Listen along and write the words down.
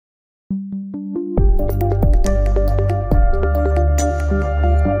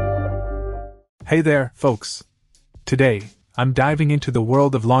Hey there, folks. Today, I'm diving into the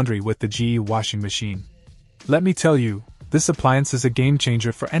world of laundry with the GE washing machine. Let me tell you, this appliance is a game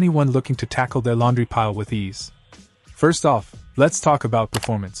changer for anyone looking to tackle their laundry pile with ease. First off, let's talk about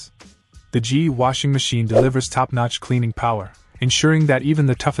performance. The GE washing machine delivers top-notch cleaning power, ensuring that even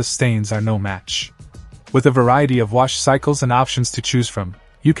the toughest stains are no match. With a variety of wash cycles and options to choose from,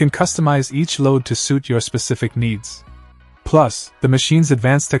 you can customize each load to suit your specific needs. Plus, the machine's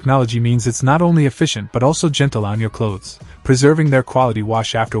advanced technology means it's not only efficient but also gentle on your clothes, preserving their quality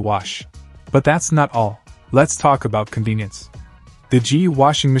wash after wash. But that's not all. Let's talk about convenience. The GE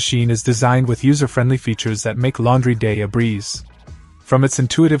washing machine is designed with user-friendly features that make laundry day a breeze. From its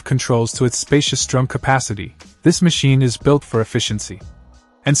intuitive controls to its spacious drum capacity, this machine is built for efficiency.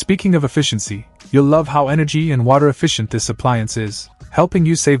 And speaking of efficiency, you'll love how energy and water efficient this appliance is, helping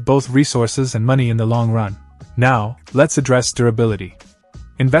you save both resources and money in the long run. Now, let's address durability.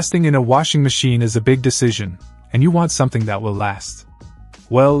 Investing in a washing machine is a big decision, and you want something that will last.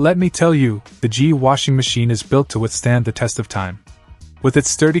 Well, let me tell you, the GE washing machine is built to withstand the test of time. With its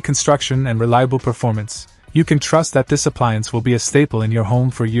sturdy construction and reliable performance, you can trust that this appliance will be a staple in your home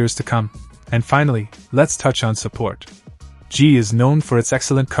for years to come. And finally, let's touch on support. GE is known for its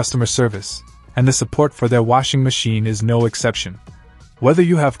excellent customer service, and the support for their washing machine is no exception. Whether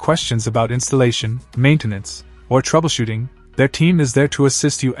you have questions about installation, maintenance, or troubleshooting, their team is there to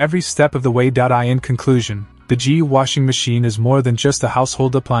assist you every step of the way. In conclusion, the GE washing machine is more than just a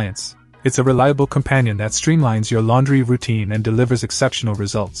household appliance. It's a reliable companion that streamlines your laundry routine and delivers exceptional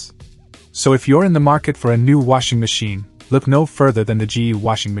results. So if you're in the market for a new washing machine, look no further than the GE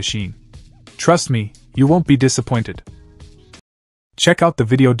washing machine. Trust me, you won't be disappointed. Check out the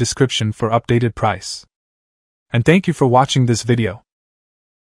video description for updated price. And thank you for watching this video.